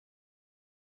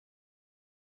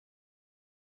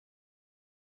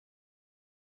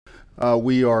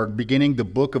We are beginning the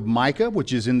book of Micah,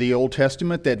 which is in the Old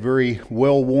Testament, that very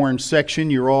well-worn section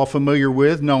you're all familiar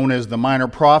with, known as the Minor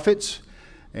Prophets.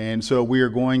 And so we are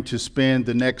going to spend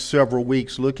the next several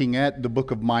weeks looking at the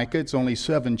book of Micah. It's only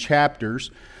 7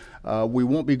 chapters. We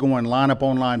won't be going line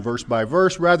upon line, verse by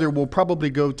verse. Rather, we'll probably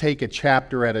go take a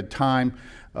chapter at a time,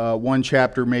 one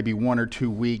chapter, maybe 1 or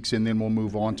 2 weeks, and then we'll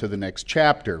move on to the next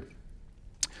chapter.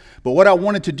 But what I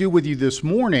wanted to do with you this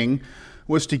morning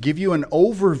was to give you an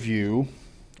overview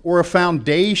or a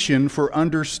foundation for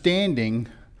understanding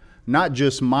not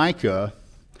just Micah,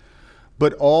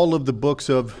 but all of the books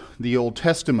of the Old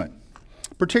Testament,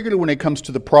 particularly when it comes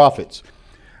to the prophets.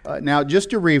 Now, just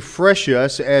to refresh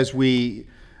us as we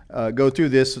go through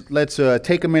this, let's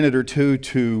take a minute or two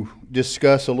to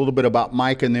discuss a little bit about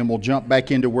Micah, and then we'll jump back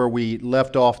into where we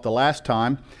left off the last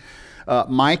time.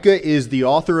 Micah is the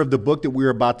author of the book that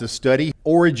we're about to study.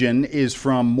 Origin is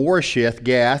from Moresheth,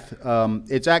 Gath.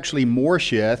 It's actually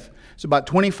Moresheth. It's about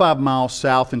 25 miles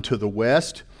south and to the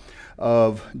west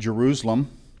of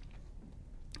Jerusalem.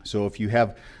 So if you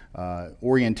have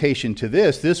orientation to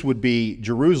this would be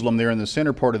Jerusalem there in the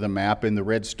center part of the map, and the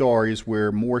red star is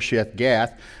where Moresheth,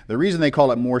 Gath. The reason they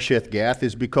call it Moresheth, Gath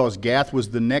is because Gath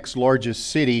was the next largest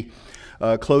city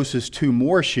closest to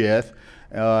Moresheth,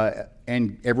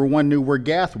 and everyone knew where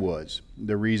Gath was.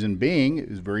 The reason being, it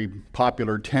was a very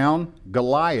popular town.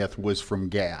 Goliath was from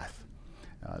Gath.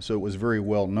 So it was very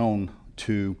well known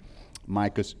to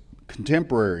Micah's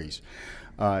contemporaries.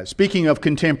 Speaking of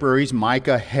contemporaries,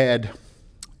 Micah had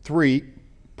 3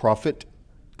 prophet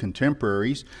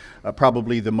contemporaries,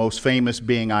 probably the most famous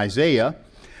being Isaiah,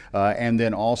 and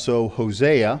then also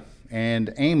Hosea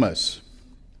and Amos.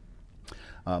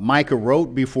 Micah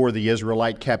wrote before the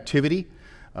Israelite captivity.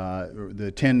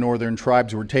 The 10 northern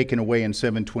tribes were taken away in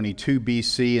 722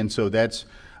 BC, and so that's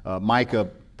Micah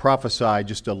prophesied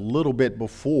just a little bit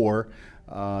before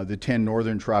the 10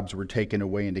 northern tribes were taken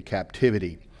away into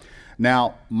captivity.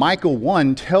 Now, Micah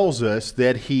 1 tells us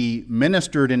that he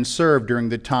ministered and served during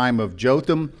the time of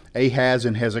Jotham, Ahaz,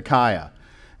 and Hezekiah.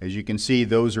 As you can see,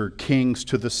 those are kings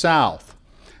to the south.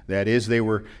 That is, they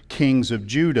were kings of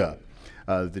Judah.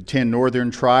 The 10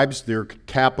 northern tribes, their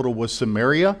capital was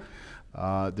Samaria.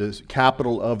 The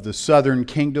capital of the southern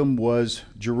kingdom was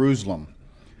Jerusalem.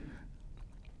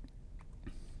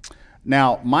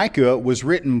 Now, Micah was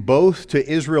written both to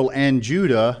Israel and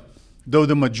Judah, though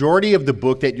the majority of the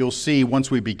book that you'll see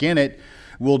once we begin it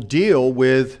will deal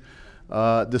with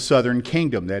the southern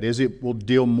kingdom. That is, it will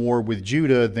deal more with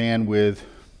Judah than with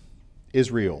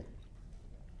Israel.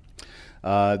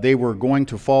 They were going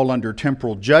to fall under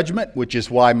temporal judgment, which is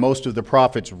why most of the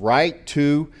prophets write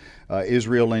to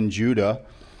Israel and Judah.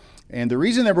 And the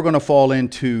reason that we're going to fall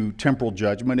into temporal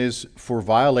judgment is for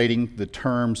violating the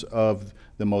terms of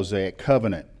the Mosaic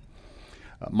covenant.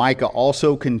 Micah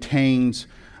also contains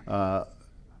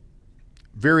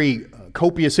very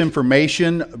copious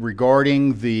information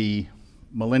regarding the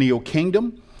millennial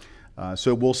kingdom.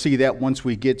 So we'll see that once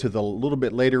we get to the little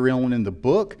bit later on in the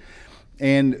book.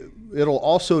 And it'll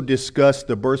also discuss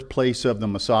the birthplace of the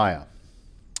Messiah.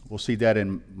 We'll see that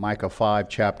in Micah 5,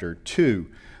 chapter 2,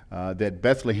 that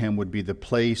Bethlehem would be the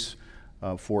place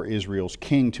for Israel's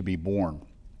king to be born.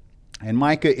 And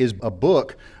Micah is a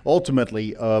book,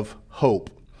 ultimately, of hope.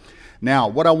 Now,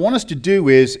 what I want us to do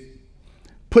is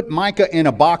put Micah in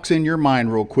a box in your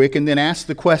mind real quick and then ask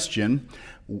the question,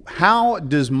 how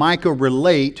does Micah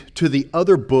relate to the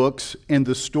other books in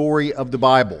the story of the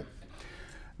Bible?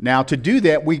 Now, to do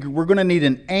that, we're going to need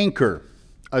an anchor,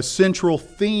 a central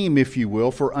theme, if you will,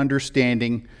 for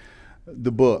understanding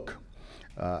the book.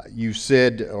 You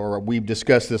said, or we've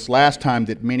discussed this last time,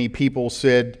 that many people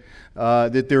said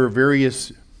that there are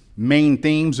various main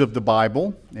themes of the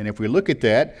Bible. And if we look at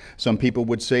that, some people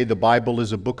would say the Bible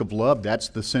is a book of love. That's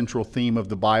the central theme of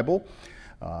the Bible.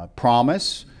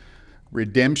 Promise,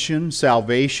 redemption,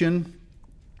 salvation,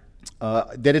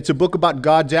 that it's a book about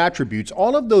God's attributes.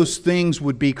 All of those things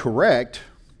would be correct,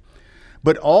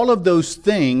 but all of those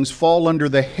things fall under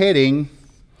the heading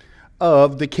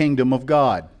of the kingdom of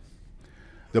God.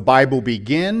 The Bible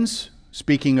begins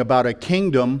speaking about a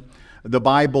kingdom. The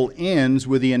Bible ends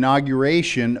with the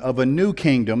inauguration of a new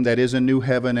kingdom, that is a new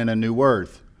heaven and a new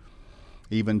earth.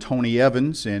 Even Tony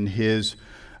Evans, in his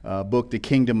book, The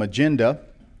Kingdom Agenda,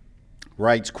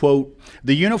 writes, quote,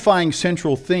 "The unifying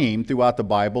central theme throughout the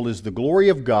Bible is the glory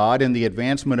of God and the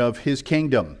advancement of His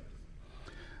kingdom.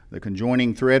 The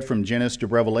conjoining thread from Genesis to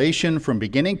Revelation, from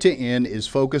beginning to end, is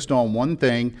focused on one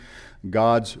thing,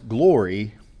 God's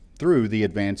glory through the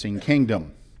advancing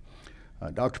kingdom."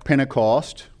 Dr.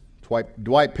 Pentecost,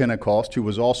 Dwight Pentecost, who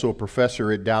was also a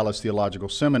professor at Dallas Theological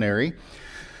Seminary,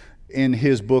 in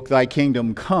his book, Thy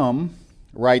Kingdom Come,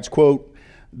 writes, quote,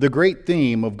 "The great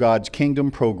theme of God's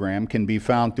kingdom program can be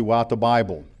found throughout the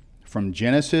Bible, from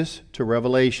Genesis to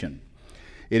Revelation.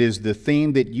 It is the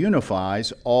theme that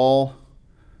unifies all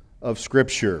of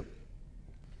Scripture."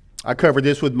 I covered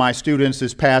this with my students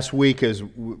this past week as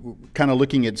kind of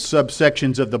looking at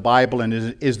subsections of the Bible,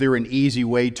 and is there an easy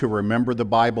way to remember the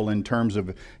Bible in terms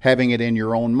of having it in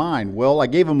your own mind? Well, I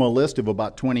gave them a list of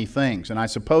about 20 things, and I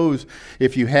suppose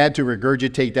if you had to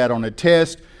regurgitate that on a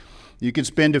test, you could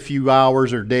spend a few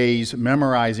hours or days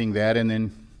memorizing that and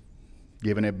then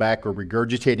giving it back or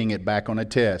regurgitating it back on a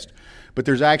test. But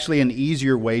there's actually an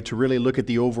easier way to really look at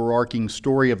the overarching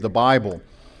story of the Bible.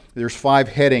 There's 5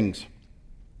 headings.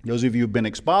 Those of you who've been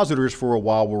expositors for a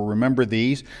while will remember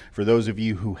these. For those of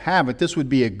you who haven't, this would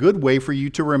be a good way for you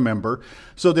to remember,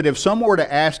 so that if someone were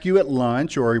to ask you at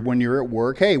lunch or when you're at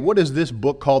work, hey, what is this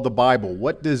book called the Bible?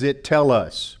 What does it tell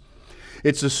us?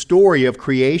 It's a story of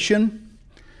creation.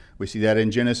 We see that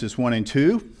in Genesis 1 and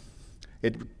 2.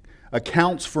 It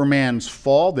accounts for man's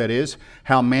fall, that is,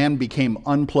 how man became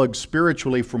unplugged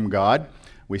spiritually from God.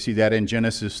 We see that in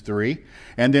Genesis 3.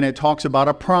 And then it talks about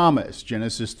a promise,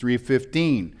 Genesis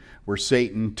 3:15, where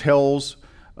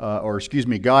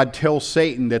God tells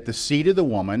Satan that the seed of the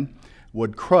woman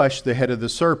would crush the head of the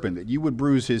serpent, that you would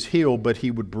bruise his heel, but he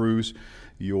would bruise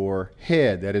your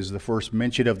head. That is the first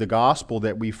mention of the gospel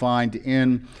that we find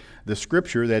in the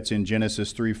scripture. That's in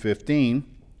Genesis 3:15.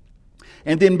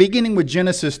 And then beginning with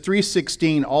Genesis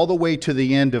 3:16 all the way to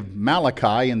the end of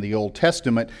Malachi in the Old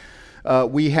Testament,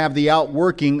 we have the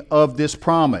outworking of this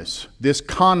promise, this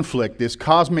conflict, this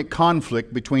cosmic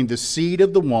conflict between the seed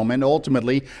of the woman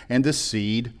ultimately and the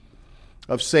seed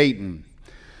of Satan.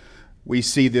 We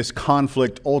see this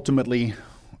conflict ultimately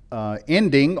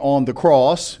ending on the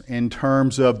cross in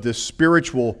terms of the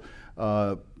spiritual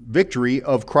victory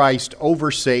of Christ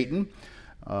over Satan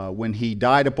when he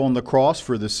died upon the cross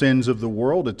for the sins of the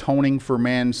world, atoning for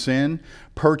man's sin,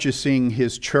 purchasing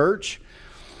his church.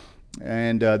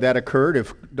 And that occurred,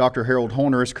 if Dr. Harold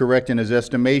Honer is correct in his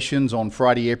estimations, on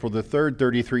Friday, April the 3rd,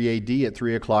 33 AD at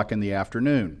 3 o'clock in the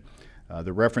afternoon.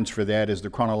 The reference for that is the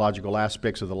Chronological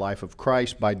Aspects of the Life of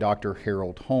Christ by Dr.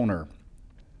 Harold Honer.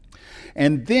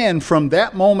 And then from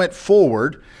that moment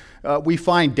forward, we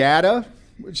find data,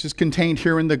 which is contained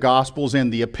here in the Gospels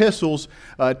and the epistles,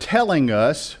 telling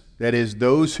us, that is,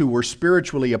 those who were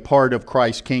spiritually a part of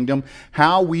Christ's kingdom,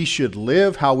 how we should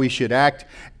live, how we should act,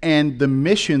 and the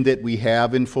mission that we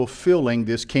have in fulfilling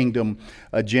this kingdom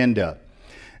agenda,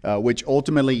 which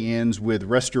ultimately ends with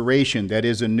restoration, that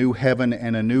is, a new heaven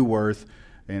and a new earth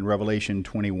in Revelation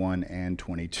 21 and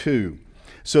 22.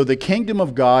 So the kingdom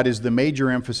of God is the major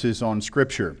emphasis on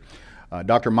Scripture.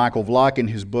 Dr. Michael Vlock, in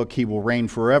his book, He Will Reign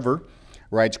Forever,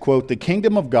 writes, quote, "The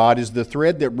kingdom of God is the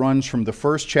thread that runs from the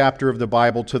first chapter of the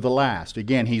Bible to the last."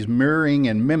 Again, he's mirroring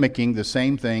and mimicking the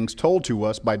same things told to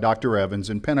us by Dr. Evans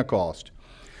in Pentecost.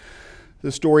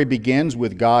 The story begins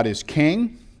with God as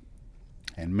king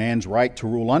and man's right to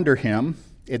rule under him.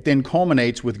 It then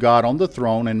culminates with God on the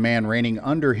throne and man reigning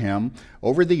under him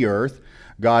over the earth.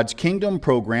 God's kingdom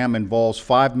program involves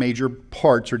 5 major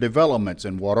parts or developments.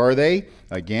 And what are they?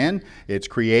 Again, it's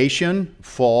creation,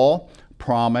 fall,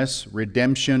 promise,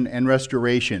 redemption, and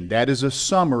restoration. That is a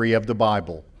summary of the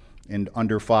Bible in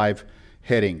under 5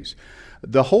 headings.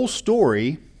 The whole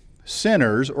story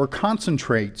centers or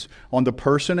concentrates on the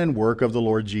person and work of the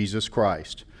Lord Jesus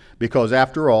Christ, because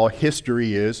after all,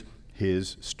 history is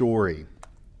his story.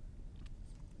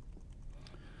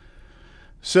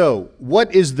 So,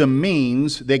 what is the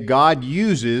means that God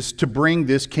uses to bring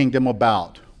this kingdom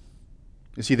about?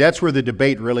 You see, that's where the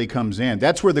debate really comes in.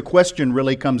 That's where the question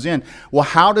really comes in. Well,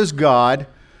 how does God,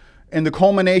 in the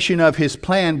culmination of his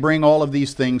plan, bring all of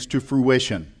these things to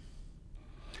fruition?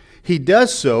 He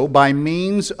does so by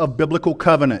means of biblical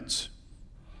covenants.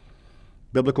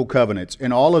 Biblical covenants.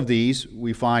 And all of these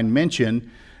we find mentioned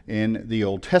in the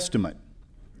Old Testament.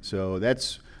 So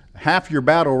that's half your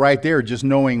battle right there, just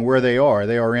knowing where they are.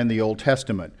 They are in the Old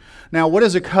Testament. Now, what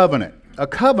is a covenant? A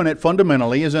covenant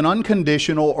fundamentally is an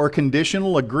unconditional or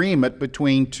conditional agreement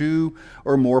between 2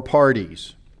 or more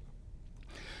parties.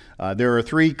 There are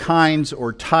 3 kinds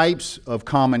or types of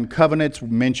common covenants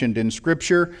mentioned in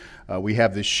Scripture. We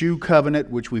have the shoe covenant,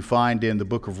 which we find in the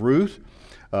book of Ruth,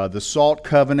 the salt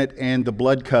covenant, and the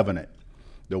blood covenant.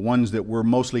 The ones that we're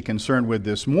mostly concerned with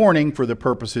this morning for the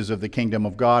purposes of the kingdom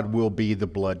of God will be the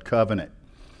blood covenant.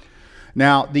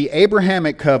 Now, the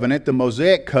Abrahamic covenant, the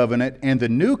Mosaic covenant, and the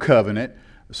new covenant,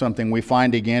 something we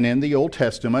find again in the Old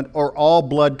Testament, are all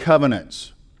blood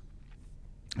covenants.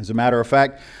 As a matter of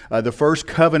fact, the first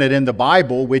covenant in the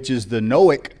Bible, which is the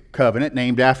Noahic covenant,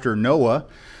 named after Noah,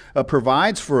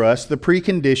 provides for us the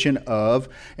precondition of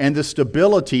and the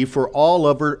stability for all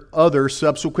other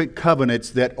subsequent covenants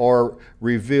that are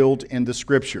revealed in the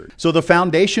Scripture. So the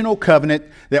foundational covenant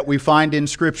that we find in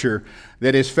Scripture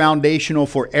that is foundational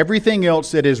for everything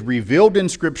else that is revealed in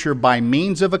Scripture by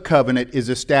means of a covenant is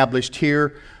established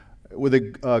here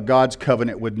with God's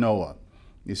covenant with Noah.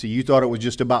 You see, you thought it was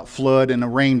just about flood and a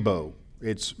rainbow.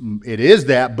 It is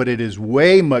that, but it is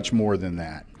way much more than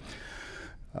that.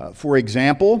 For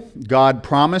example, God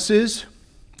promises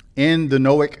in the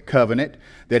Noahic covenant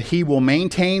that He will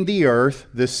maintain the earth,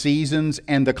 the seasons,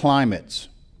 and the climates.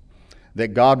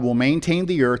 That God will maintain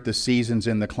the earth, the seasons,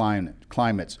 and the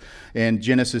climates. In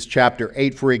Genesis chapter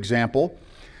 8, for example,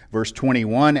 verse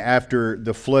 21, after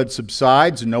the flood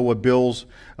subsides, Noah builds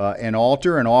an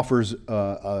altar and offers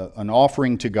an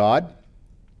offering to God.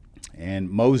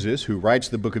 And Moses, who writes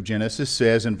the book of Genesis,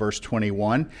 says in verse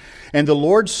 21, "And the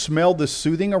Lord smelled the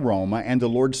soothing aroma, and the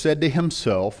Lord said to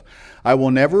himself, I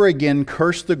will never again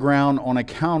curse the ground on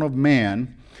account of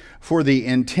man, for the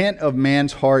intent of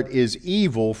man's heart is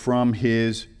evil from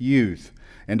his youth.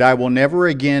 And I will never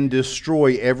again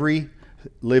destroy every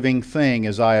living thing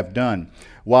as I have done.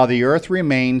 While the earth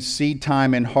remains, seed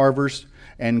time and harvest,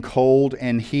 and cold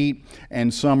and heat,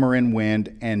 and summer and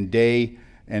wind, and day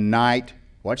and night,"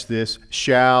 watch this,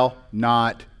 "shall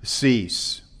not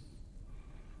cease."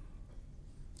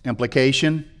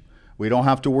 Implication, we don't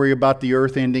have to worry about the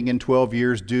earth ending in 12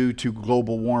 years due to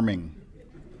global warming.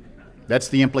 That's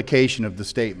the implication of the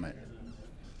statement.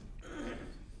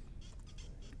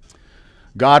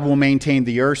 God will maintain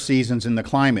the earth, seasons, and the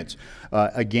climates.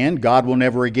 Again, God will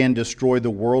never again destroy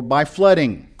the world by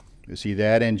flooding. You see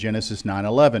that in Genesis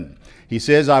 9:11. He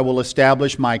says, "I will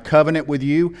establish my covenant with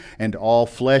you, and all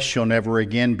flesh shall never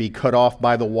again be cut off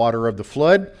by the water of the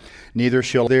flood, neither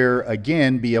shall there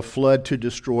again be a flood to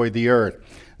destroy the earth."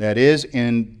 That is,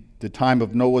 in the time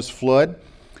of Noah's flood,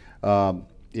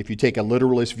 if you take a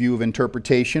literalist view of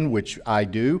interpretation, which I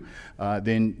do,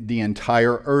 then the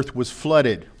entire earth was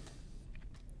flooded.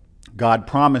 God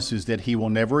promises that He will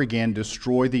never again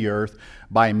destroy the earth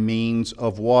by means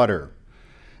of water.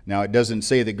 Now, it doesn't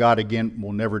say that God again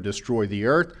will never destroy the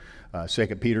earth.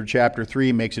 2 Peter chapter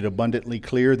 3 makes it abundantly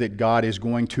clear that God is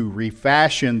going to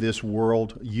refashion this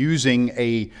world using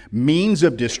a means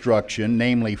of destruction,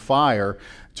 namely fire,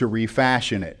 to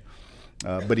refashion it.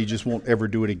 But He just won't ever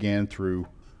do it again through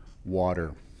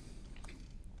water.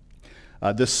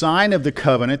 The sign of the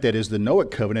covenant, that is the Noahic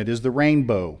covenant, is the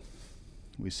rainbow.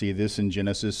 We see this in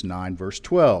Genesis 9, verse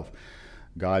 12.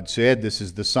 God said, "This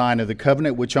is the sign of the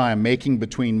covenant which I am making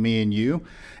between me and you,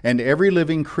 and every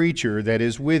living creature that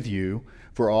is with you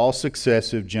for all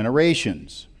successive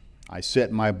generations. I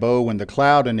set my bow in the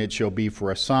cloud, and it shall be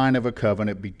for a sign of a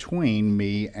covenant between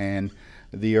me and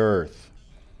the earth."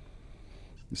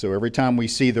 So every time we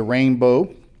see the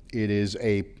rainbow, it is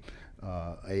a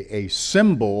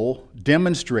symbol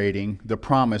demonstrating the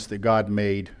promise that God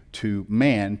made to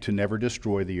man to never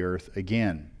destroy the earth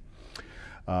again.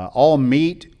 All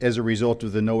meat, as a result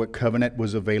of the Noahic covenant,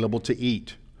 was available to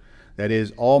eat. That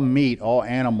is, all meat, all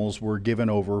animals were given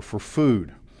over for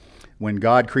food. When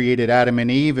God created Adam and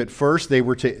Eve, at first they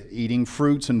were eating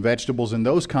fruits and vegetables and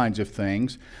those kinds of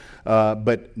things.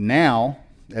 But now,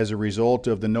 as a result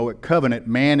of the Noahic covenant,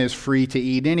 man is free to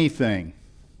eat anything.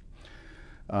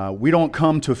 We don't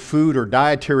come to food or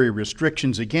dietary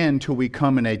restrictions again until we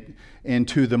come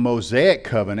into the Mosaic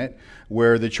covenant,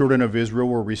 where the children of Israel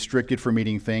were restricted from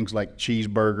eating things like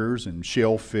cheeseburgers and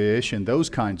shellfish and those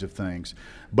kinds of things.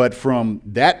 But from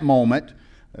that moment,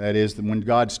 that is, when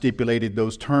God stipulated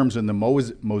those terms in the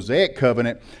Mosaic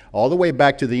covenant, all the way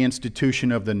back to the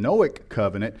institution of the Noahic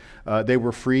covenant, they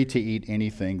were free to eat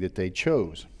anything that they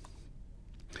chose.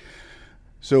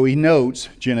 So he notes,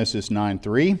 Genesis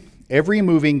 9:3, "Every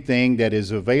moving thing that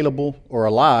is available or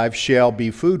alive shall be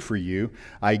food for you.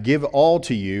 I give all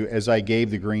to you as I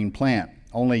gave the green plant.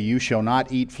 Only you shall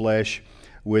not eat flesh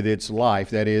with its life,"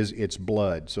 that is, its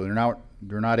blood. So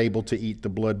they're not able to eat the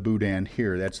blood boudin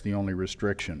here. That's the only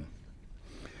restriction.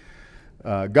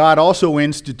 God also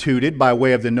instituted, by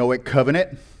way of the Noahic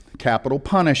covenant, capital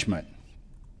punishment.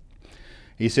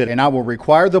 He said, "And I will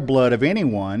require the blood of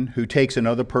anyone who takes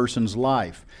another person's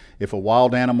life. If a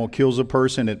wild animal kills a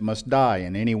person, it must die,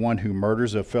 and anyone who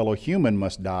murders a fellow human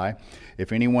must die.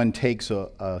 If anyone takes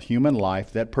a human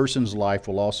life, that person's life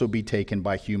will also be taken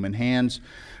by human hands,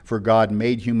 for God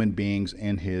made human beings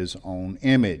in His own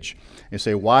image." And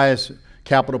say, why is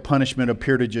capital punishment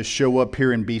appear to just show up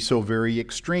here and be so very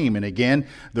extreme? And again,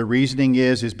 the reasoning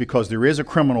is because there is a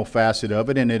criminal facet of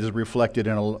it, and it is reflected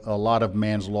in a lot of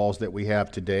man's laws that we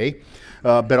have today.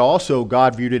 But also,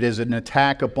 God viewed it as an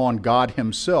attack upon God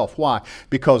himself. Why?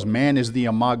 Because man is the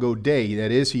imago Dei.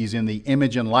 That is, he's in the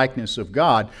image and likeness of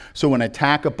God. So an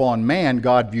attack upon man,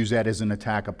 God views that as an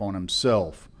attack upon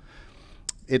himself.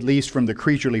 At least from the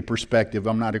creaturely perspective.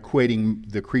 I'm not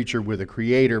equating the creature with a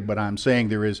creator, but I'm saying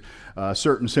there is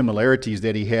certain similarities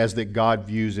that he has that God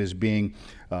views as being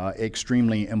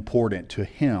extremely important to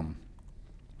him.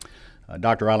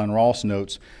 Dr. Alan Ross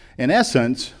notes, in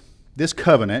essence, this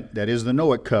covenant, that is the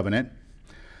Noahic covenant,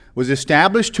 was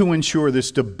established to ensure the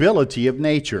stability of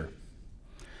nature.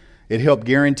 It helped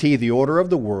guarantee the order of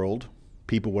the world.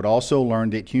 People would also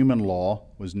learn that human law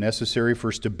was necessary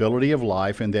for stability of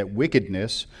life and that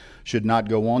wickedness should not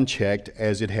go unchecked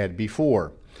as it had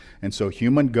before. And so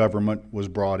human government was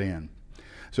brought in.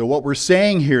 So what we're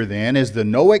saying here then is the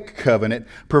Noahic covenant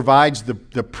provides the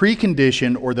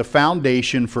precondition or the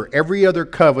foundation for every other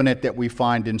covenant that we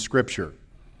find in Scripture.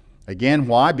 Again,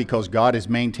 why? Because God is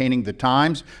maintaining the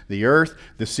times, the earth,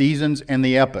 the seasons, and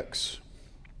the epochs.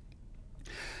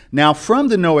 Now, from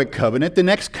the Noahic covenant, the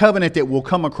next covenant that we'll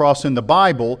come across in the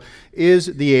Bible is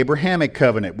the Abrahamic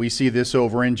covenant. We see this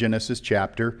over in Genesis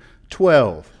chapter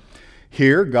 12.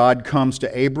 Here, God comes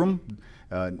to Abram,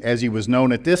 as he was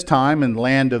known at this time, in the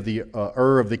land of the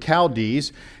Ur of the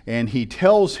Chaldees, and he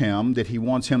tells him that he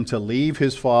wants him to leave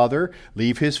his father,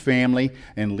 leave his family,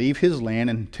 and leave his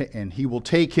land, and he will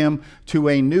take him to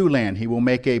a new land. He will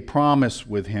make a promise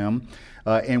with him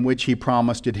in which he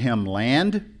promised him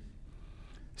land,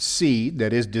 seed,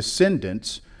 that is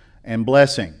descendants, and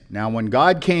blessing. Now when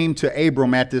God came to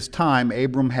Abram at this time,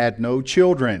 Abram had no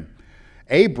children.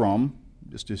 Abram,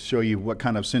 just to show you what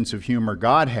kind of sense of humor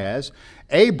God has,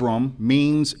 Abram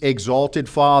means exalted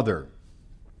father.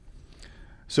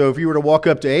 So if you were to walk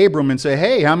up to Abram and say,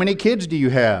 hey, how many kids do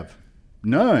you have?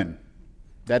 None.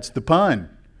 That's the pun.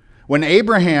 When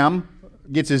Abraham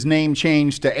gets his name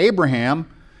changed to Abraham,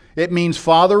 it means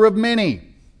father of many.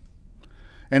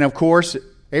 And of course,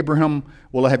 Abraham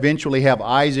will eventually have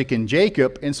Isaac and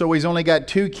Jacob, and so he's only got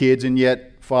 2 kids and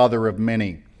yet father of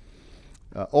many.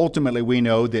 Ultimately, we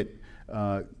know that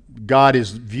God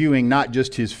is viewing not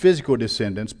just his physical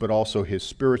descendants, but also his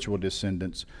spiritual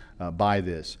descendants by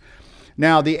this.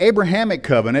 Now, the Abrahamic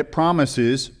covenant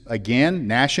promises, again,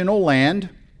 national land,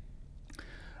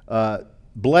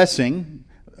 blessing,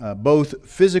 both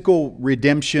physical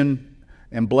redemption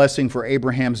and blessing for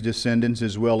Abraham's descendants,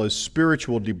 as well as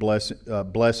spiritual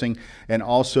blessing, and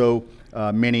also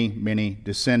many, many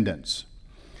descendants.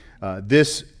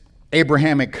 This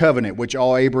Abrahamic covenant, which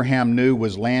all Abraham knew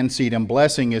was land, seed, and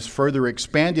blessing, is further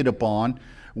expanded upon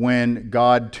when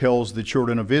God tells the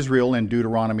children of Israel in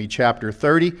Deuteronomy chapter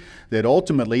 30 that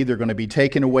ultimately they're going to be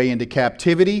taken away into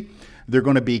captivity. They're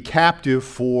going to be captive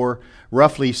for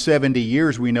roughly 70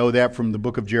 years. We know that from the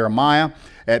book of Jeremiah,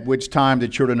 at which time the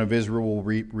children of Israel will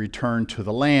return to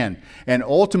the land. And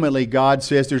ultimately, God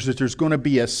says there's going to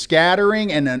be a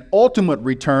scattering and an ultimate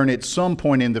return at some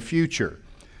point in the future.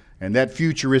 And that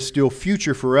future is still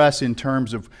future for us in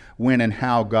terms of when and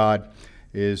how God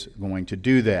is going to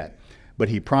do that. But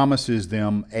he promises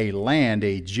them a land,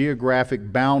 a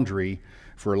geographic boundary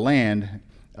for land,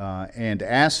 and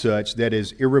as such, that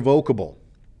is irrevocable.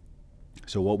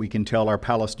 So what we can tell our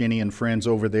Palestinian friends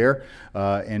over there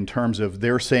in terms of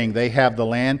they're saying they have the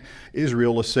land,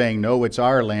 Israel is saying, no, it's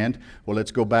our land. Well,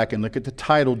 let's go back and look at the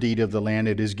title deed of the land.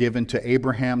 It is given to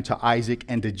Abraham, to Isaac,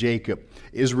 and to Jacob.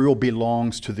 Israel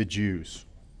belongs to the Jews.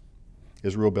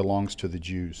 Israel belongs to the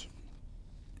Jews.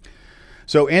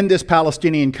 So in this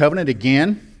Palestinian covenant,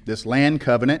 again, this land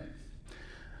covenant,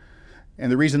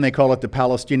 and the reason they call it the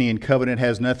Palestinian covenant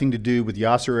has nothing to do with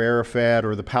Yasser Arafat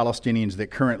or the Palestinians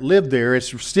that currently live there.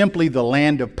 It's simply the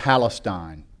land of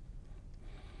Palestine.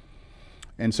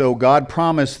 And so God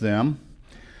promised them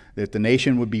that the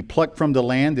nation would be plucked from the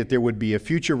land, that there would be a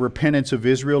future repentance of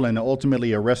Israel and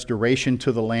ultimately a restoration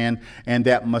to the land, and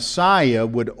that Messiah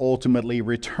would ultimately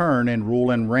return and rule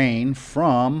and reign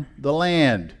from the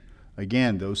land.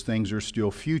 Again, those things are still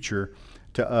future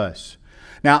to us.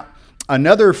 Now,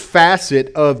 another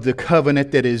facet of the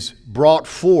covenant that is brought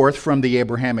forth from the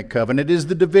Abrahamic covenant is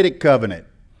the Davidic covenant.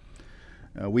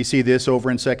 We see this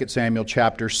over in 2 Samuel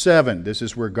chapter 7. This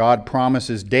is where God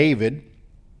promises David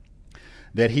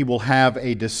that he will have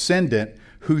a descendant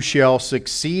who shall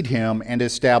succeed him and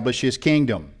establish his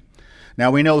kingdom. Now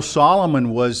we know Solomon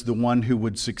was the one who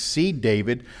would succeed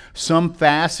David. Some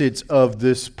facets of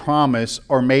this promise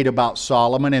are made about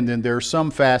Solomon, and then there are some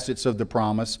facets of the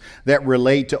promise that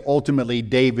relate to ultimately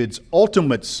David's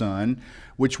ultimate son,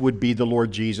 which would be the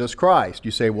Lord Jesus Christ.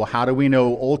 You say, well, how do we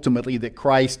know ultimately that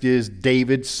Christ is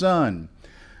David's son?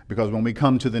 Because when we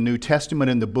come to the New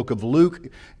Testament in the book of Luke,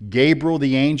 Gabriel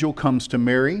the angel comes to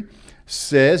Mary,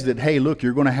 says that, hey, look,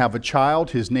 you're going to have a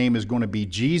child. His name is going to be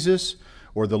Jesus,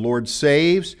 or the Lord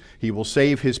saves. He will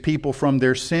save his people from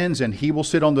their sins, and he will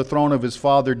sit on the throne of his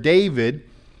father David,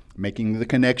 making the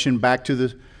connection back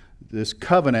to this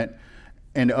covenant,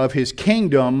 and of his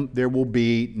kingdom there will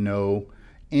be no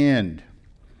end.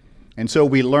 And so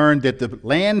we learned that the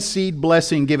land seed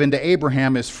blessing given to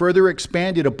Abraham is further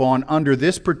expanded upon under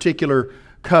this particular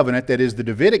covenant, that is the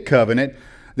Davidic covenant,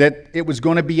 that it was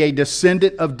going to be a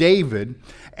descendant of David,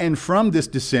 and from this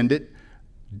descendant,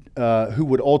 who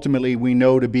would ultimately we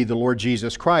know to be the Lord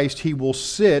Jesus Christ, he will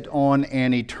sit on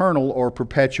an eternal or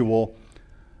perpetual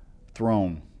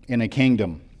throne in a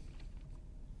kingdom.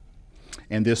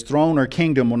 And this throne or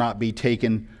kingdom will not be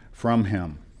taken from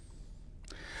him.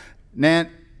 Now,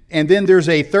 and then there's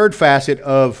a third facet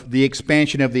of the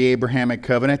expansion of the Abrahamic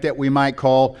covenant that we might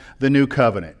call the new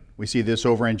covenant. We see this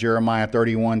over in Jeremiah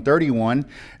 31:31.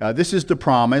 This is the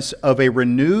promise of a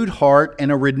renewed heart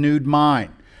and a renewed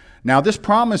mind. Now, this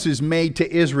promise is made to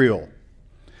Israel.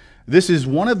 This is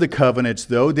one of the covenants,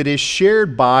 though, that is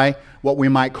shared by what we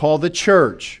might call the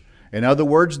church. In other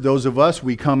words, those of us,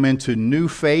 we come into new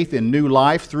faith and new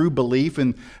life through belief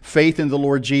and faith in the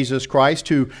Lord Jesus Christ,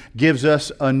 who gives us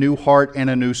a new heart and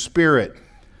a new spirit.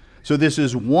 So this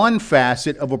is one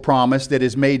facet of a promise that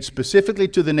is made specifically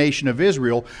to the nation of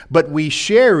Israel, but we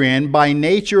share in by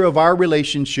nature of our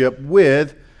relationship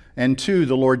with and to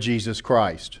the Lord Jesus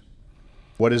Christ.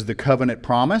 What is the covenant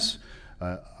promise?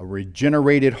 A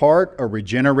regenerated heart, a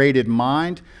regenerated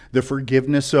mind, the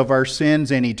forgiveness of our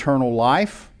sins, and eternal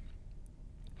life.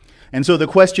 And so the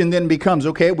question then becomes,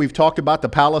 okay, we've talked about the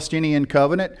Palestinian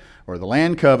covenant or the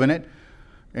land covenant,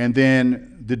 and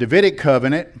then the Davidic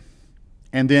covenant,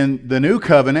 and then the new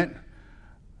covenant.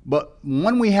 But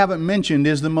one we haven't mentioned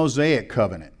is the Mosaic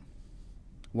covenant.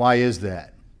 Why is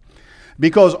that?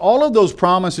 Because all of those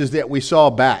promises that we saw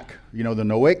back, you know, the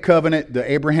Noahic covenant,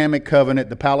 the Abrahamic covenant,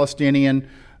 the Palestinian,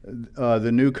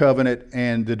 the new covenant,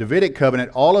 and the Davidic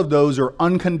covenant, all of those are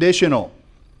unconditional.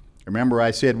 Remember, I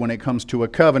said when it comes to a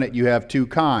covenant, you have two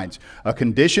kinds, a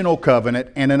conditional covenant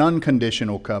and an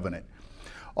unconditional covenant.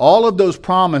 All of those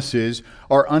promises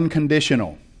are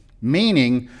unconditional,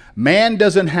 meaning man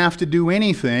doesn't have to do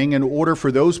anything in order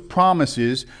for those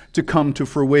promises to come to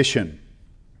fruition.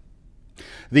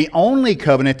 The only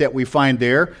covenant that we find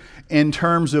there in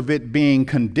terms of it being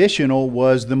conditional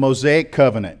was the Mosaic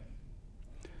covenant.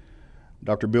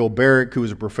 Dr. Bill Barrick, who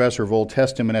is a professor of Old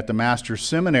Testament at the Master's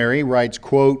Seminary, writes,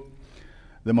 quote,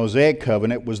 "The Mosaic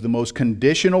covenant was the most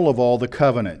conditional of all the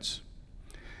covenants.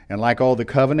 And like all the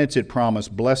covenants, it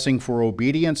promised blessing for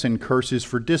obedience and curses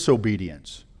for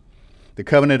disobedience. The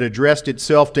covenant addressed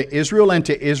itself to Israel and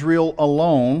to Israel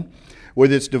alone,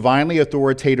 with its divinely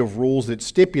authoritative rules that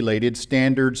stipulated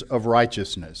standards of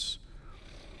righteousness."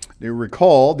 You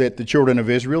recall that the children of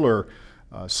Israel are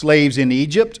slaves in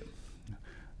Egypt.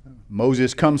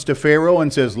 Moses comes to Pharaoh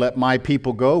and says, "Let my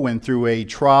people go," and through a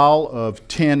trial of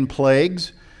 10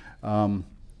 plagues,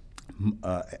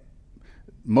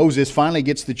 Moses finally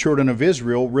gets the children of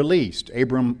Israel released.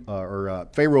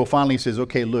 Pharaoh finally says,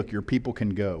 "Okay, look, your people can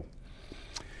go."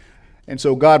 And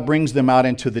so God brings them out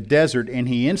into the desert, and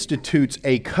he institutes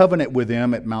a covenant with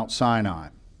them at Mount Sinai.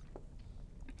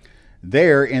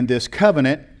 There, in this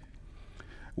covenant,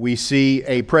 we see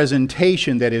a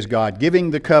presentation, that is God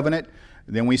giving the covenant.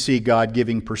 Then we see God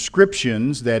giving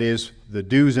prescriptions, that is the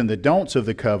do's and the don'ts of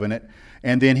the covenant.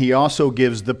 And then he also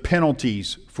gives the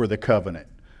penalties for the covenant.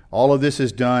 All of this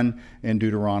is done in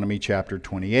Deuteronomy chapter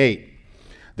 28.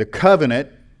 The covenant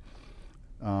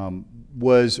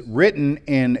was written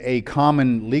in a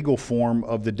common legal form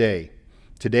of the day.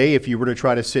 Today, if you were to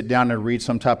try to sit down and read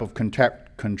some type of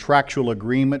contractual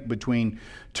agreement between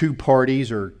two parties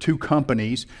or two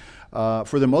companies,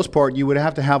 for the most part, you would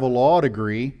have to have a law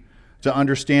degree to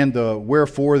understand the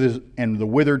wherefore and the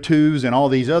whithertos and all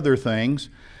these other things.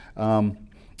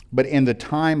 But in the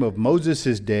time of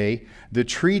Moses' day, the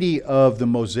treaty of the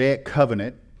Mosaic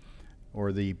covenant,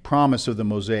 or the promise of the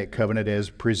Mosaic covenant as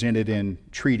presented in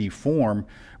treaty form,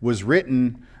 was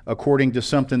written according to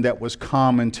something that was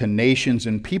common to nations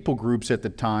and people groups at the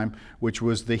time, which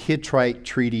was the Hittite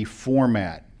treaty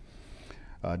format.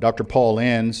 Dr. Paul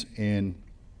Enns, in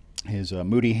his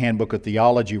Moody Handbook of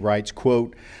Theology writes,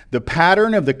 quote, "The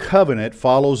pattern of the covenant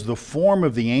follows the form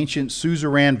of the ancient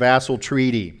suzerain vassal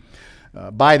treaty."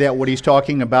 By that, what he's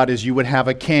talking about is you would have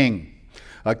a king.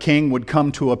 A king would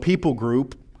come to a people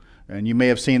group, and you may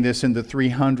have seen this in the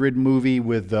 300 movie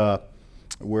with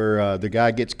where the guy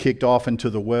gets kicked off into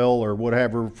the well or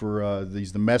whatever for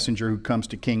he's the messenger who comes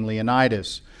to King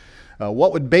Leonidas.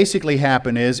 What would basically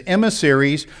happen is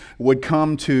emissaries would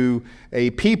come to a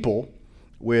people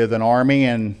with an army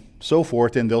and so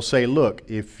forth, and they'll say, look,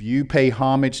 if you pay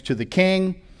homage to the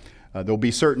king, there'll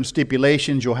be certain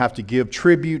stipulations. You'll have to give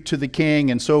tribute to the king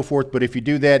and so forth. But if you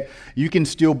do that, you can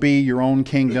still be your own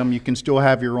kingdom. You can still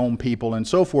have your own people and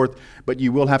so forth. But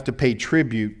you will have to pay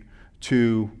tribute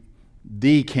to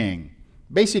the king.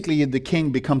 Basically, the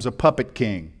king becomes a puppet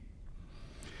king.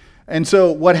 And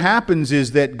so what happens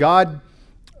is that God,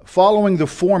 following the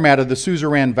format of the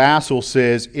suzerain vassal,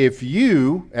 says, if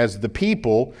you, as the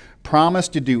people, promise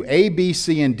to do A, B,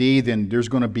 C, and D, then there's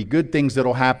going to be good things that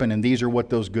will happen, and these are what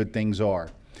those good things are.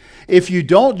 If you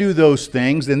don't do those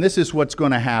things, then this is what's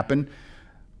going to happen,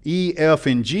 E, F,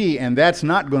 and G, and that's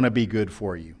not going to be good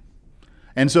for you.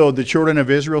 And so the children of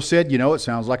Israel said, you know, it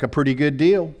sounds like a pretty good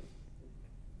deal.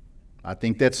 I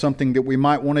think that's something that we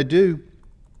might want to do.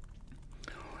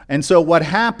 And so what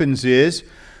happens is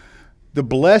the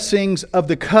blessings of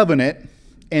the covenant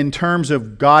in terms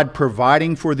of God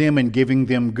providing for them and giving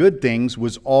them good things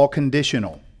was all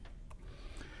conditional.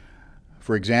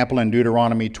 For example, in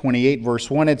Deuteronomy 28 verse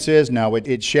 1 it says, "Now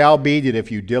it shall be that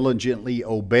if you diligently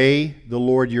obey the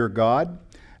Lord your God,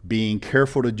 being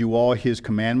careful to do all his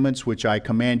commandments which I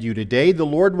command you today, the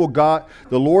Lord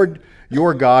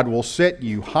your God will set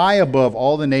you high above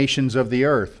all the nations of the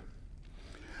earth.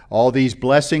 All these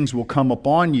blessings will come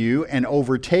upon you and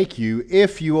overtake you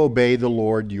if you obey the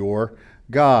Lord your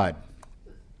God."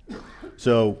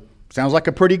 So, sounds like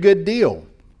a pretty good deal.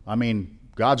 I mean,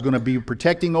 God's going to be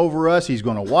protecting over us. He's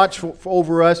going to watch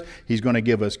over us. He's going to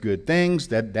give us good things.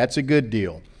 That's a good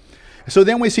deal. So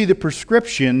then we see the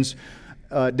prescriptions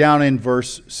down in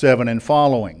verse 7 and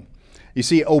following. You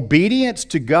see, obedience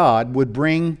to God would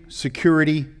bring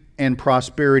security and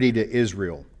prosperity to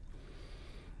Israel.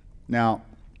 Now,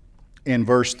 in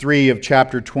verse 3 of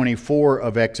chapter 24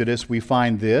 of Exodus, we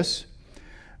find this.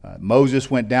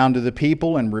 Moses went down to the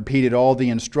people and repeated all the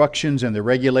instructions and the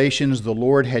regulations the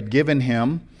Lord had given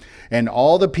him, and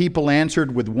all the people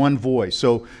answered with one voice.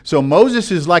 So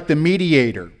Moses is like the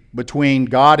mediator between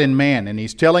God and man, and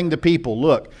he's telling the people,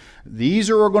 look, these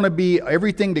are going to be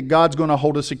everything that God's going to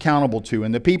hold us accountable to.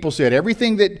 And the people said,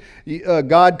 everything that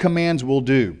God commands we'll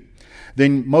do.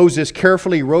 Then Moses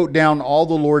carefully wrote down all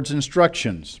the Lord's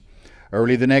instructions.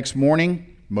 Early the next morning,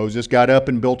 Moses got up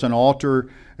and built an altar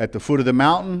at the foot of the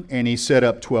mountain, and he set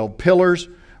up 12 pillars,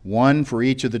 one for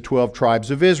each of the 12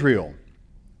 tribes of Israel.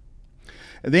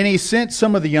 Then he sent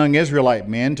some of the young Israelite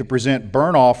men to present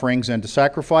burnt offerings and to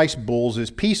sacrifice bulls as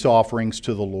peace offerings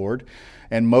to the Lord.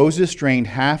 And Moses drained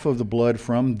half of the blood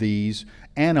from these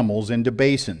animals into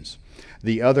basins.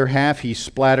 The other half he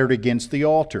splattered against the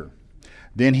altar.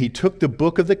 Then he took the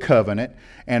book of the covenant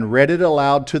and read it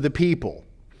aloud to the people.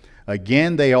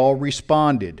 Again they all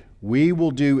responded, "We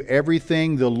will do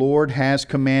everything the Lord has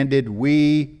commanded.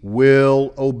 We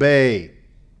will obey."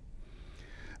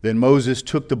 Then Moses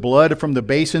took the blood from the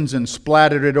basins and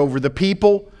splattered it over the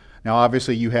people. Now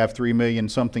obviously you have 3 million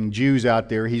something Jews out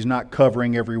there. He's not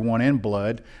covering everyone in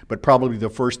blood, but probably the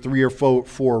first 3 or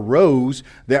 4 rows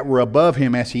that were above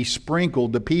him as he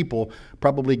sprinkled the people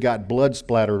probably got blood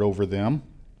splattered over them.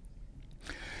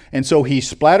 And so he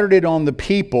splattered it on the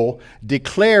people,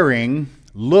 declaring,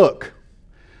 "Look,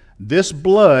 this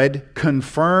blood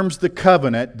confirms the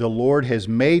covenant the Lord has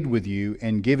made with you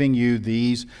in giving you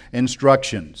these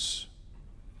instructions."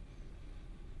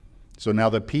 So now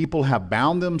the people have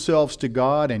bound themselves to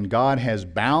God, and God has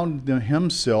bound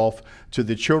himself to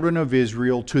the children of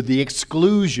Israel to the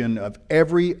exclusion of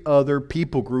every other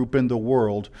people group in the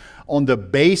world on the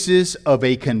basis of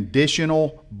a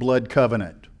conditional blood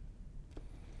covenant.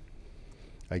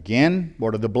 Again,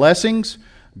 what are the blessings?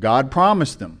 God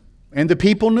promised them, and the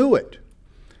people knew it.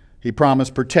 He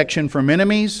promised protection from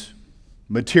enemies,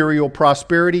 material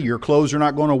prosperity. Your clothes are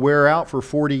not going to wear out for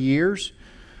 40 years.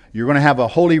 You're going to have a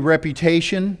holy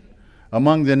reputation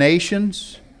among the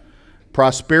nations,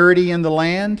 prosperity in the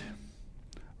land,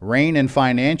 reign and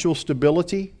financial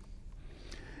stability,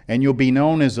 and you'll be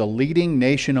known as a leading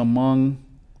nation among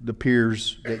the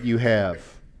peers that you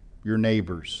have, your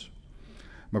neighbors.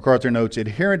 MacArthur notes,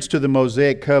 adherence to the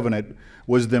Mosaic covenant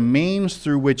was the means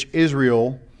through which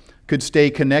Israel could stay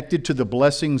connected to the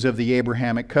blessings of the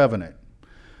Abrahamic covenant.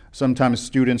 Sometimes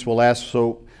students will ask,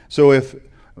 so if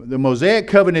the Mosaic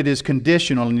covenant is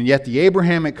conditional, and yet the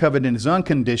Abrahamic covenant is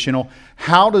unconditional.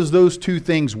 How does those two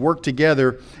things work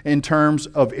together in terms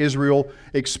of Israel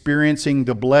experiencing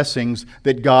the blessings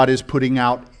that God is putting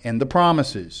out in the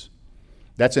promises?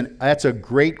 That's a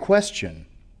great question.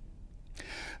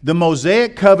 The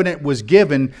Mosaic covenant was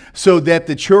given so that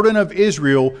the children of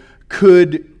Israel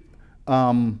could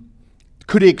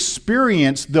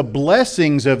experience the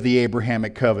blessings of the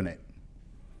Abrahamic covenant.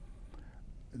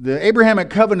 The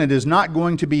Abrahamic covenant is not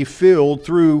going to be filled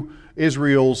through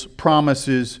Israel's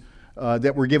promises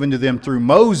that were given to them through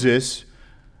Moses,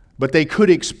 but they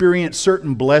could experience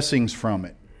certain blessings from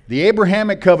it. The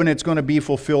Abrahamic covenant is going to be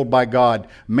fulfilled by God.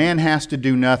 Man has to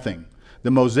do nothing. The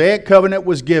Mosaic covenant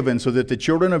was given so that the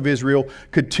children of Israel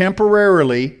could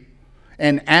temporarily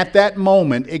and at that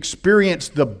moment experience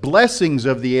the blessings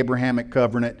of the Abrahamic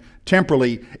covenant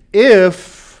temporarily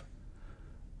if,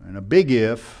 and a big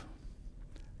if,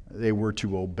 they were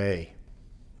to obey.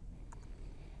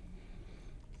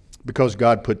 Because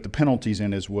God put the penalties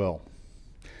in as well.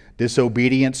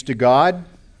 Disobedience to God,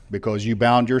 because you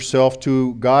bound yourself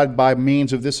to God by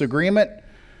means of this agreement,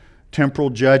 temporal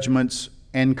judgments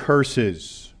and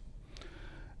curses.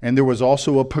 And there was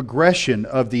also a progression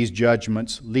of these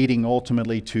judgments leading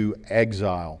ultimately to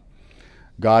exile.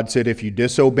 God said, if you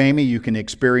disobey me, you can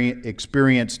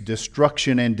experience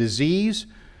destruction and disease.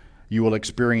 You will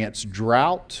experience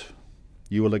drought.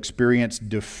 You will experience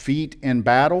defeat in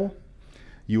battle.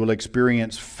 You will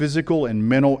experience physical and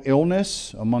mental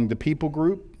illness among the people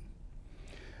group.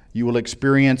 You will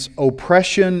experience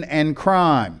oppression and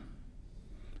crime.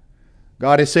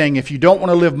 God is saying, if you don't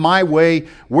want to live my way,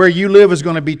 where you live is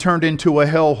going to be turned into a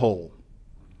hellhole.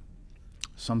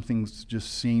 Something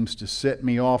just seems to set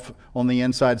me off on the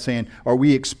inside saying, are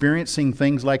we experiencing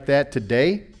things like that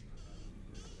today?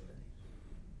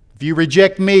 If you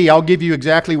reject me, I'll give you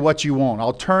exactly what you want.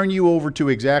 I'll turn you over to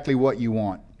exactly what you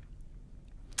want.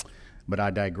 But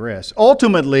I digress.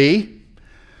 Ultimately,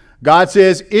 God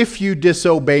says, if you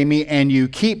disobey me and you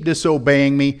keep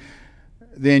disobeying me,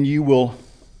 then you will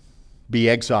be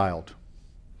exiled.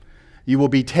 You will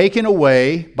be taken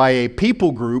away by a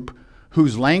people group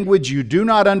whose language you do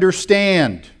not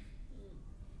understand.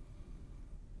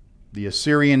 The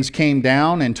Assyrians came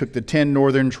down and took the 10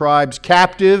 northern tribes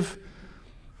captive,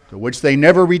 to which they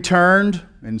never returned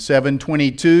in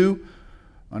 722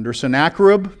 under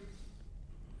Sennacherib.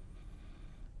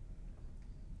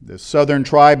 The southern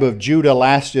tribe of Judah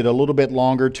lasted a little bit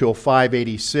longer till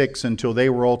 586, until they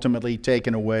were ultimately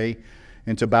taken away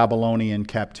into Babylonian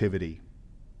captivity.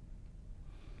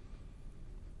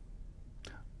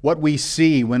 What we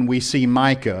see when we see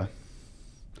Micah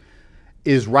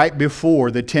is right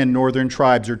before the 10 northern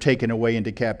tribes are taken away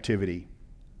into captivity.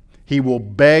 He will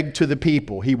beg to the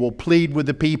people. He will plead with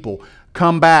the people.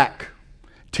 Come back.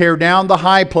 Tear down the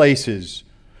high places.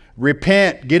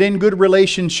 Repent. Get in good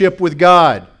relationship with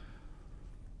God.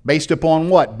 Based upon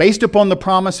what? Based upon the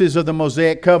promises of the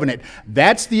Mosaic covenant.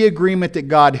 That's the agreement that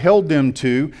God held them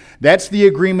to. That's the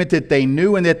agreement that they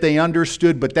knew and that they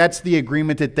understood, but that's the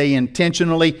agreement that they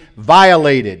intentionally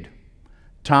violated.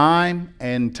 Time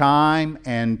and time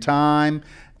and time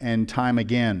and time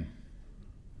again.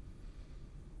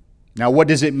 Now, what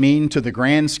does it mean to the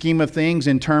grand scheme of things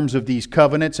in terms of these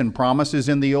covenants and promises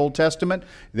in the Old Testament?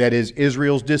 That is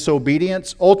Israel's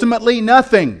disobedience? Ultimately,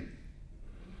 nothing.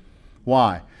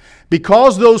 Why?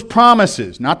 Because those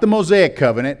promises, not the Mosaic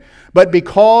covenant, but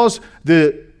because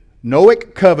the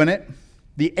Noahic covenant,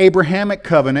 the Abrahamic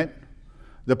covenant,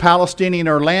 the Palestinian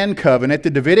or land covenant, the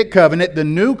Davidic covenant, the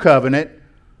new covenant,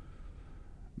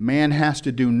 man has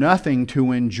to do nothing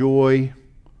to enjoy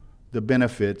the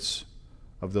benefits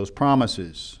of those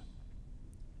promises.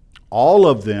 All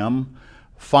of them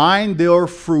find their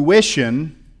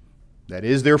fruition, that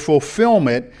is their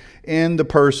fulfillment, in the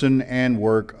person and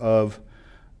work of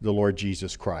the Lord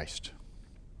Jesus Christ.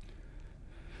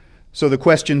 So the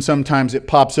question sometimes it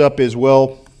pops up is,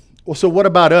 well, so what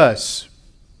about us?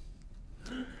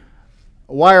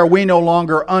 Why are we no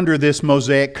longer under this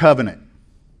Mosaic covenant?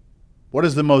 What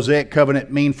does the Mosaic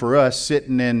covenant mean for us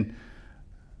sitting in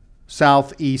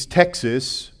southeast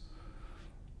Texas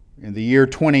in the year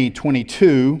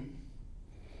 2022?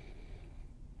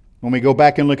 When we go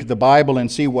back and look at the Bible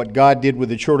and see what God did with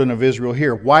the children of Israel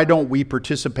here, why don't we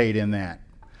participate in that?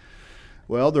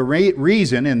 Well, the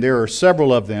reason, and there are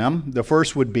several of them, the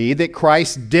first would be that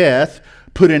Christ's death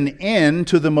put an end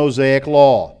to the Mosaic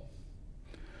law.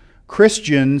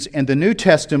 Christians in the New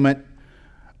Testament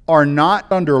are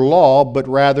not under law, but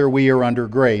rather we are under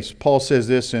grace. Paul says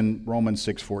this in Romans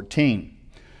 6:14.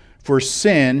 For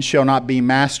sin shall not be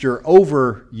master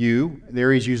over you.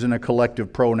 There he's using a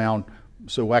collective pronoun,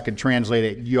 so I could translate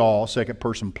it y'all, second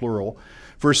person plural.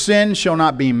 For sin shall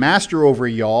not be master over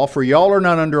y'all, for y'all are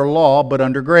not under law, but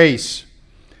under grace.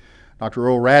 Dr.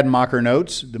 Earl Radmacher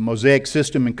notes, the Mosaic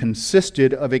system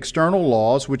consisted of external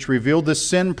laws which revealed the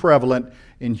sin prevalent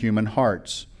in human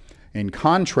hearts. In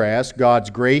contrast, God's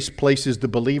grace places the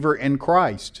believer in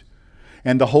Christ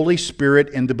and the Holy Spirit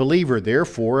in the believer.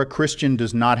 Therefore, a Christian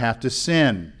does not have to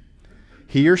sin.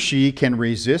 He or she can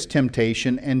resist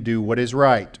temptation and do what is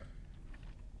right.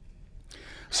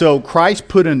 So Christ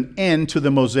put an end to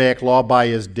the Mosaic law by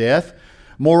his death.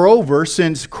 Moreover,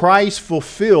 since Christ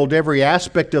fulfilled every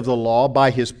aspect of the law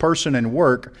by his person and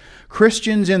work,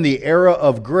 Christians in the era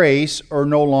of grace are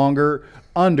no longer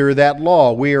under that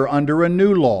law. We are under a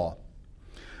new law.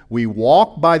 We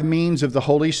walk by means of the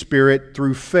Holy Spirit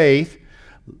through faith,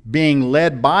 being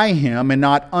led by him and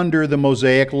not under the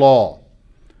Mosaic law.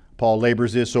 Paul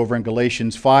labors this over in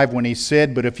Galatians 5 when he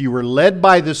said, "But if you were led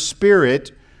by the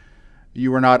Spirit,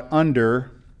 you are not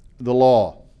under the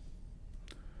law."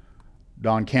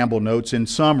 Don Campbell notes, in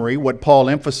summary, what Paul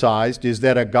emphasized is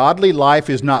that a godly life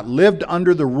is not lived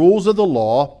under the rules of the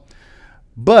law,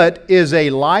 but is a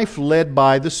life led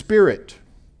by the Spirit.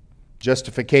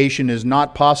 Justification is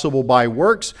not possible by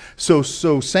works, so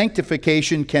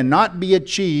sanctification cannot be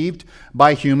achieved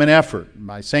by human effort.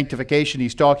 By sanctification,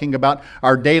 he's talking about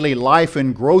our daily life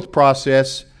and growth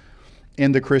process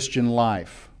in the Christian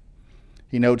life.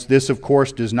 He notes this, of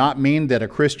course, does not mean that a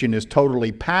Christian is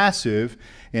totally passive.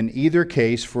 In either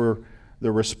case, for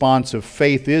the response of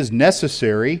faith is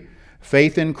necessary,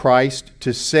 faith in Christ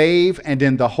to save and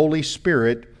in the Holy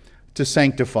Spirit to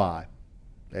sanctify.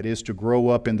 That is, to grow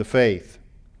up in the faith.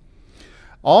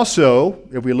 Also,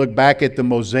 if we look back at the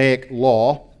Mosaic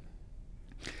law,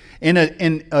 in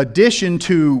addition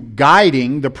to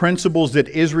guiding the principles that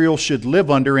Israel should live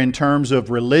under in terms of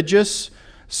religious,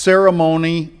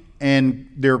 ceremony, and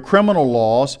their criminal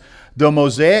laws, the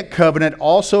Mosaic covenant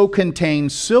also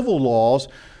contains civil laws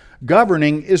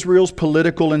governing Israel's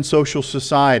political and social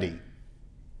society.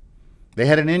 They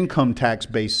had an income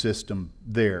tax-based system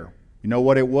there. You know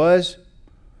what it was?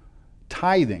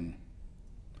 Tithing.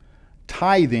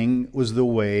 Tithing was the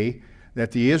way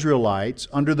that the Israelites,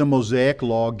 under the Mosaic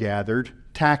law, gathered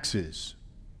taxes.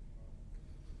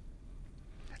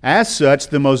 As such,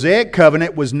 the Mosaic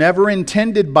covenant was never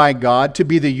intended by God to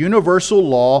be the universal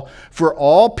law for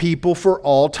all people for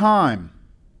all time.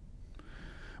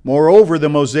 Moreover, the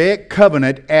Mosaic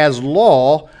covenant as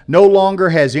law no longer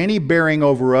has any bearing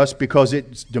over us because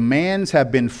its demands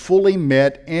have been fully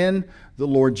met in the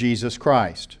Lord Jesus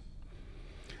Christ.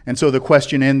 And so the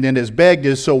question then is begged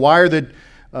is, so why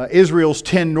are Israel's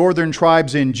 10 northern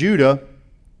tribes in Judah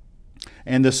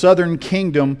and the southern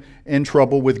kingdom in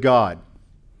trouble with God?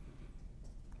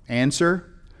 Answer,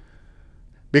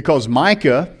 because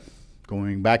Micah,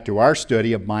 going back to our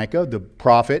study of Micah, the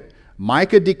prophet,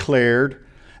 Micah declared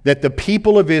that the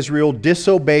people of Israel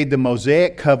disobeyed the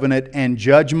Mosaic covenant and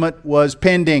judgment was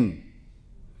pending.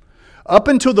 Up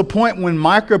until the point when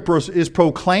Micah is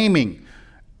proclaiming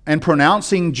and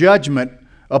pronouncing judgment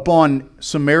upon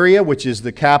Samaria, which is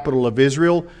the capital of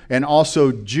Israel, and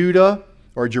also Judah,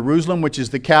 or Jerusalem, which is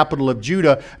the capital of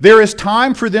Judah, there is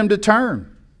time for them to turn.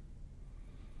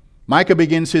 Micah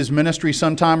begins his ministry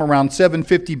sometime around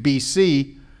 750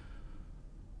 BC.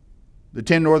 The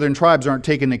 10 northern tribes aren't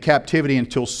taken into captivity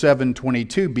until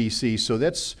 722 BC, so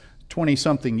that's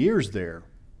 20-something years there,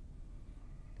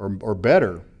 or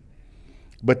better.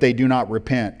 But they do not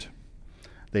repent.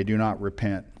 They do not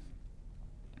repent.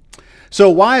 So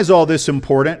why is all this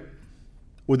important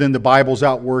within the Bible's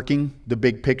outworking, the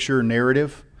big picture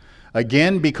narrative?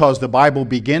 Again, because the Bible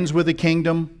begins with a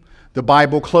kingdom, the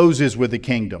Bible closes with a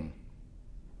kingdom.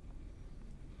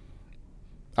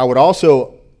 I would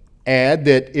also add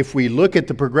that if we look at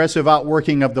the progressive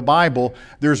outworking of the Bible,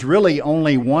 there's really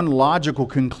only one logical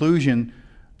conclusion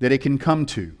that it can come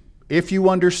to. If you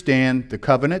understand the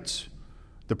covenants,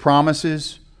 the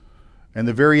promises, and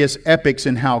the various epics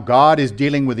and how God is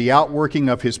dealing with the outworking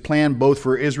of His plan both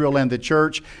for Israel and the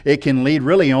church, it can lead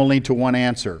really only to one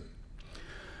answer.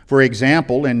 For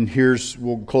example, and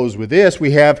we'll close with this,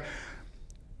 we have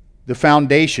the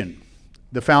foundation.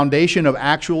 The foundation of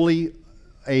actually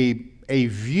a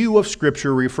view of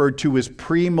Scripture referred to as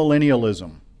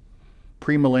premillennialism.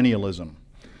 Premillennialism.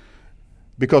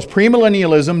 Because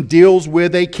premillennialism deals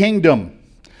with a kingdom.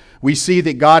 We see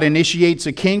that God initiates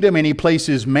a kingdom and He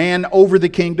places man over the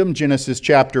kingdom, Genesis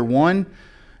chapter 1.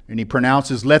 And He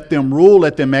pronounces, let them rule,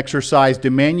 let them exercise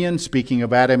dominion, speaking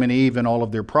of Adam and Eve and all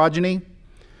of their progeny.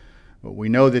 But we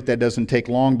know that doesn't take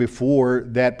long before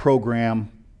that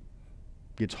program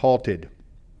gets halted.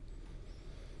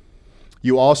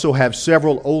 You also have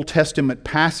several Old Testament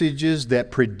passages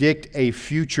that predict a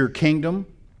future kingdom.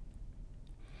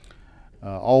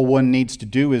 All one needs to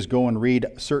do is go and read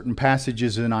certain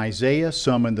passages in Isaiah,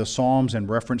 some in the Psalms in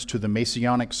reference to the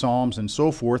Messianic Psalms and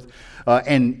so forth,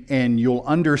 and you'll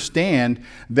understand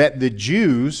that the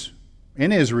Jews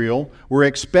in Israel were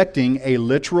expecting a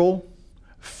literal,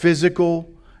 physical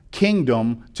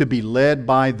kingdom to be led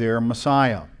by their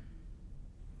Messiah.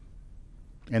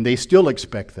 And they still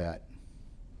expect that.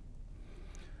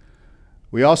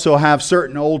 We also have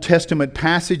certain Old Testament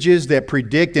passages that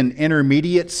predict an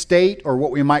intermediate state, or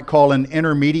what we might call an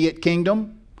intermediate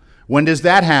kingdom. When does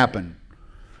that happen?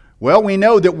 Well, we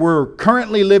know that we're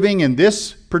currently living in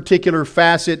this particular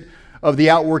facet of the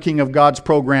outworking of God's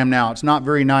program now. It's not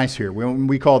very nice here.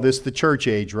 We call this the church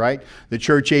age, right? The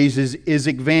church age is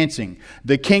advancing.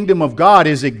 The kingdom of God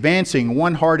is advancing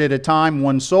one heart at a time,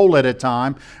 one soul at a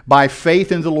time, by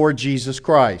faith in the Lord Jesus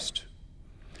Christ.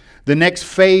 The next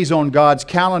phase on God's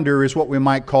calendar is what we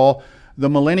might call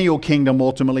the millennial kingdom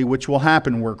ultimately, which will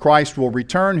happen, where Christ will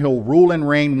return. He'll rule and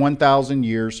reign 1,000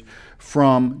 years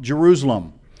from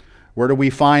Jerusalem. Where do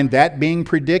we find that being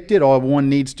predicted? All one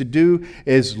needs to do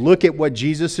is look at what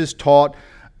Jesus has taught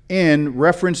in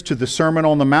reference to the Sermon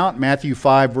on the Mount, Matthew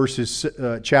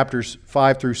 5, chapters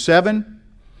 5 through 7.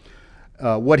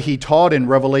 What he taught in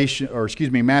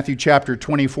Matthew chapter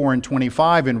 24 and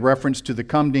 25 in reference to the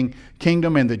coming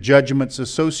kingdom and the judgments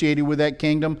associated with that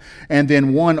kingdom. And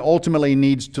then one ultimately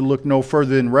needs to look no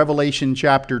further than Revelation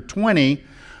chapter 20,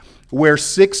 where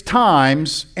 6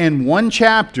 times in one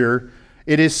chapter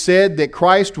it is said that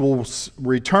Christ will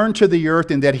return to the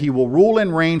earth and that he will rule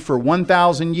and reign for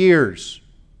 1,000 years.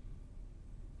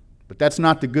 But that's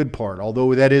not the good part,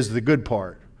 although that is the good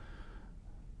part.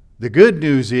 The good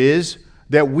news is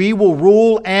that we will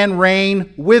rule and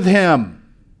reign with him.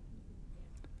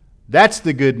 That's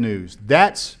the good news.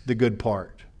 That's the good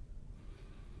part.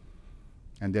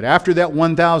 And that after that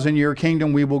 1,000-year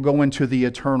kingdom, we will go into the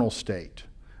eternal state,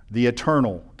 the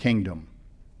eternal kingdom,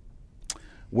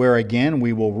 where again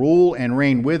we will rule and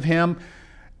reign with him,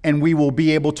 and we will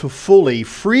be able to fully,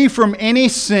 free from any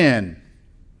sin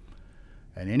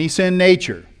and any sin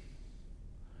nature,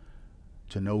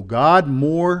 to know God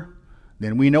more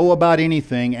than we know about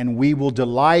anything, and we will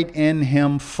delight in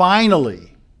him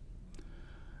finally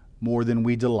more than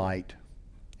we delight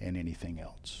in anything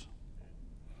else.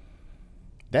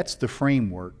 That's the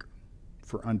framework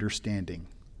for understanding